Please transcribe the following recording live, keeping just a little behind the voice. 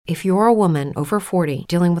If you're a woman over 40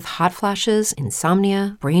 dealing with hot flashes,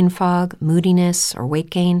 insomnia, brain fog, moodiness, or weight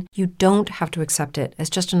gain, you don't have to accept it as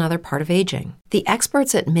just another part of aging. The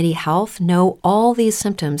experts at MIDI Health know all these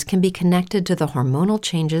symptoms can be connected to the hormonal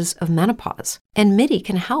changes of menopause. And MIDI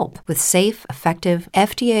can help with safe, effective,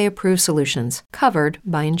 FDA-approved solutions covered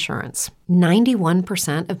by insurance.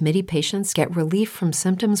 91% of MIDI patients get relief from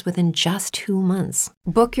symptoms within just 2 months.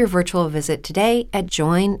 Book your virtual visit today at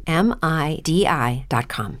joinmidi.com.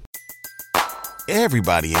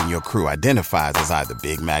 Everybody in your crew identifies as either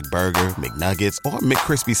Big Mac Burger, McNuggets, or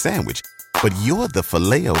McCrispy Sandwich. But you're the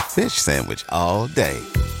Filet-O-Fish Sandwich all day.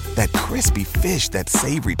 That crispy fish, that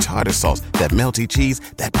savory tartar sauce, that melty cheese,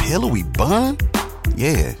 that pillowy bun.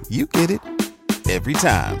 Yeah, you get it. Every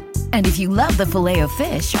time. And if you love the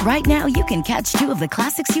Filet-O-Fish, right now you can catch 2 of the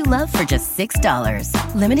classics you love for just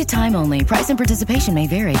 $6. Limited time only. Price and participation may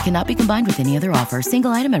vary. Cannot be combined with any other offer.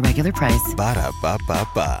 Single item at regular price.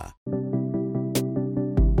 Ba-da-ba-ba-ba.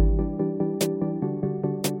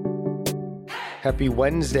 Happy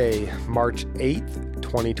Wednesday, March 8th,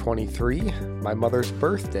 2023, my mother's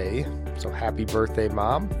birthday, so happy birthday,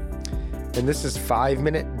 Mom. And this is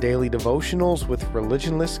 5-minute daily devotionals with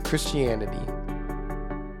religionless Christianity.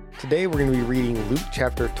 Today we're going to be reading Luke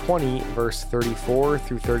chapter 20, verse 34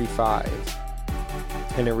 through 35.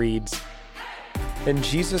 And it reads, "And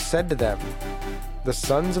Jesus said to them, The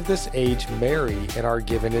sons of this age marry and are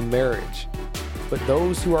given in marriage. But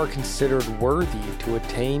those who are considered worthy to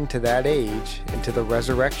attain to that age and to the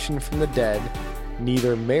resurrection from the dead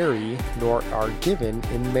neither marry nor are given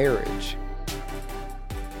in marriage."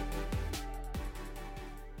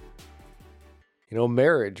 You know,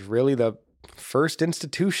 marriage, really the first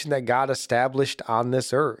institution that God established on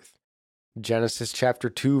this earth. Genesis chapter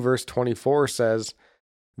 2, verse 24 says,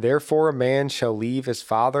 "Therefore a man shall leave his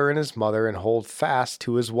father and his mother and hold fast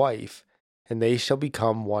to his wife, and they shall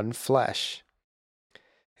become one flesh."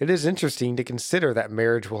 It is interesting to consider that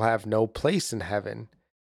marriage will have no place in heaven,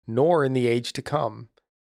 nor in the age to come.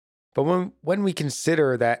 But when we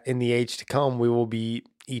consider that in the age to come we will be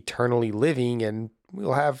eternally living and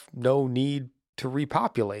we'll have no need to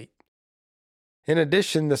repopulate. In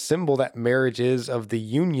addition, the symbol that marriage is of the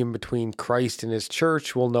union between Christ and his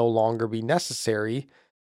church will no longer be necessary,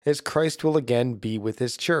 as Christ will again be with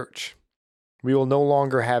his church. We will no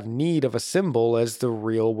longer have need of a symbol, as the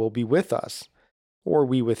real will be with us, or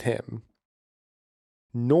we with him.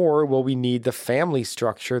 Nor will we need the family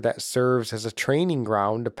structure that serves as a training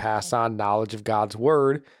ground to pass on knowledge of God's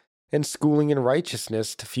word and schooling in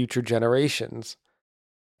righteousness to future generations.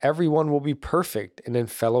 Everyone will be perfect and in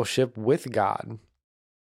fellowship with God.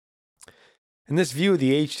 And this view of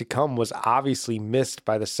the age to come was obviously missed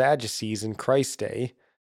by the Sadducees in Christ's day,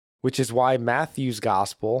 which is why Matthew's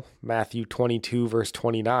gospel, Matthew 22, verse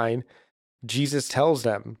 29, Jesus tells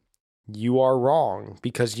them, "You are wrong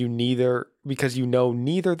because you know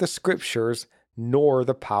neither the scriptures nor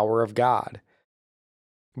the power of God."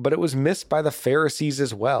 But it was missed by the Pharisees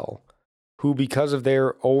as well, who, because of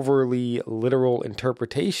their overly literal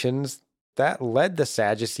interpretations, that led the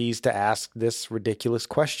Sadducees to ask this ridiculous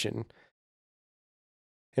question.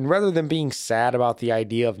 And rather than being sad about the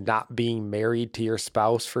idea of not being married to your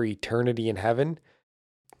spouse for eternity in heaven,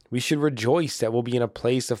 we should rejoice that we'll be in a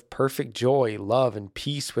place of perfect joy, love, and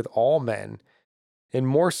peace with all men, and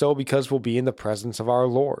more so because we'll be in the presence of our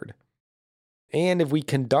Lord. And if we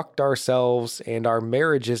conduct ourselves and our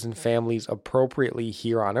marriages and families appropriately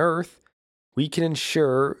here on earth, we can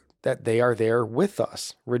ensure that they are there with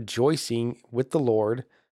us, rejoicing with the Lord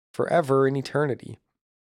forever in eternity.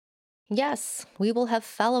 Yes, we will have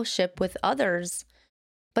fellowship with others,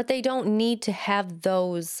 but they don't need to have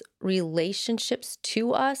those relationships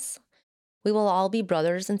to us. We will all be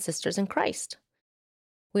brothers and sisters in Christ.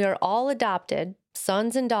 We are all adopted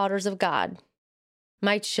sons and daughters of God.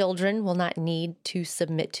 My children will not need to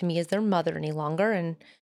submit to me as their mother any longer, and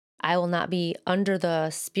I will not be under the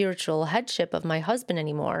spiritual headship of my husband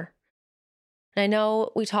anymore. And I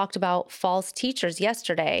know we talked about false teachers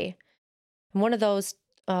yesterday. One of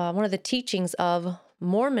the teachings of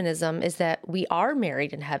Mormonism is that we are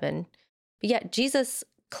married in heaven, but yet Jesus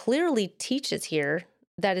clearly teaches here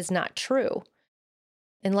that is not true.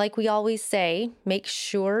 And like we always say, make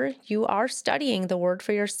sure you are studying the word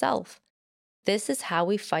for yourself. This is how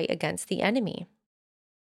we fight against the enemy.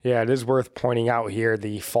 Yeah, it is worth pointing out here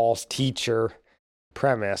the false teacher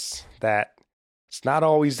premise that it's not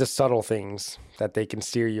always the subtle things that they can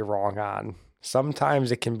steer you wrong on.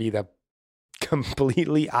 Sometimes it can be the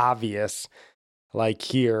completely obvious, like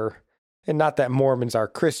here, and not that Mormons are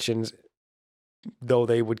Christians, though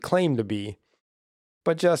they would claim to be,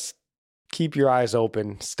 but just keep your eyes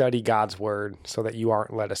open, study God's word so that you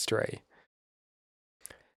aren't led astray.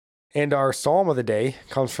 And our psalm of the day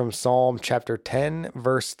comes from Psalm chapter 10,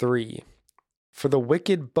 verse 3. For the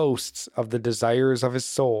wicked boasts of the desires of his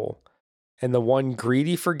soul, and the one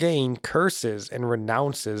greedy for gain curses and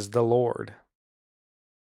renounces the Lord.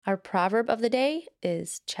 Our proverb of the day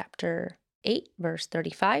is chapter 8, verse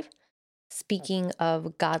 35, speaking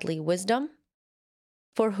of godly wisdom.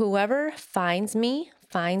 For whoever finds me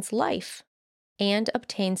finds life and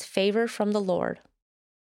obtains favor from the Lord.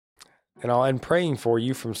 And I'll end praying for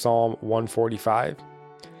you from Psalm 145.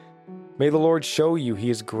 May the Lord show you he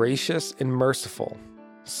is gracious and merciful,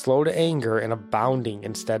 slow to anger and abounding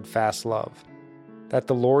in steadfast love, that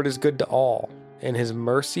the Lord is good to all, and his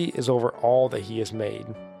mercy is over all that he has made.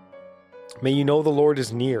 May you know the Lord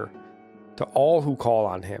is near to all who call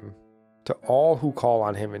on him,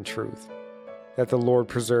 in truth, that the Lord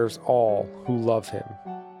preserves all who love him.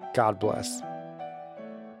 God bless.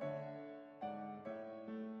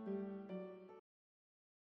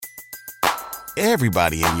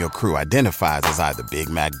 Everybody in your crew identifies as either Big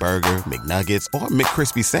Mac Burger, McNuggets, or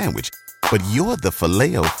McCrispy Sandwich. But you're the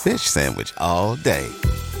Filet-O-Fish Sandwich all day.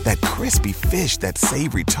 That crispy fish, that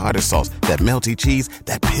savory tartar sauce, that melty cheese,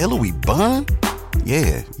 that pillowy bun.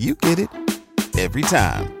 Yeah, you get it. Every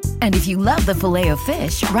time. And if you love the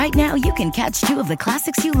Filet-O-Fish, right now you can catch 2 of the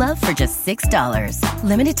classics you love for just $6.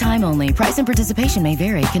 Limited time only. Price and participation may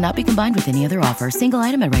vary. Cannot be combined with any other offer. Single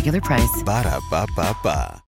item at regular price. Ba-da-ba-ba-ba.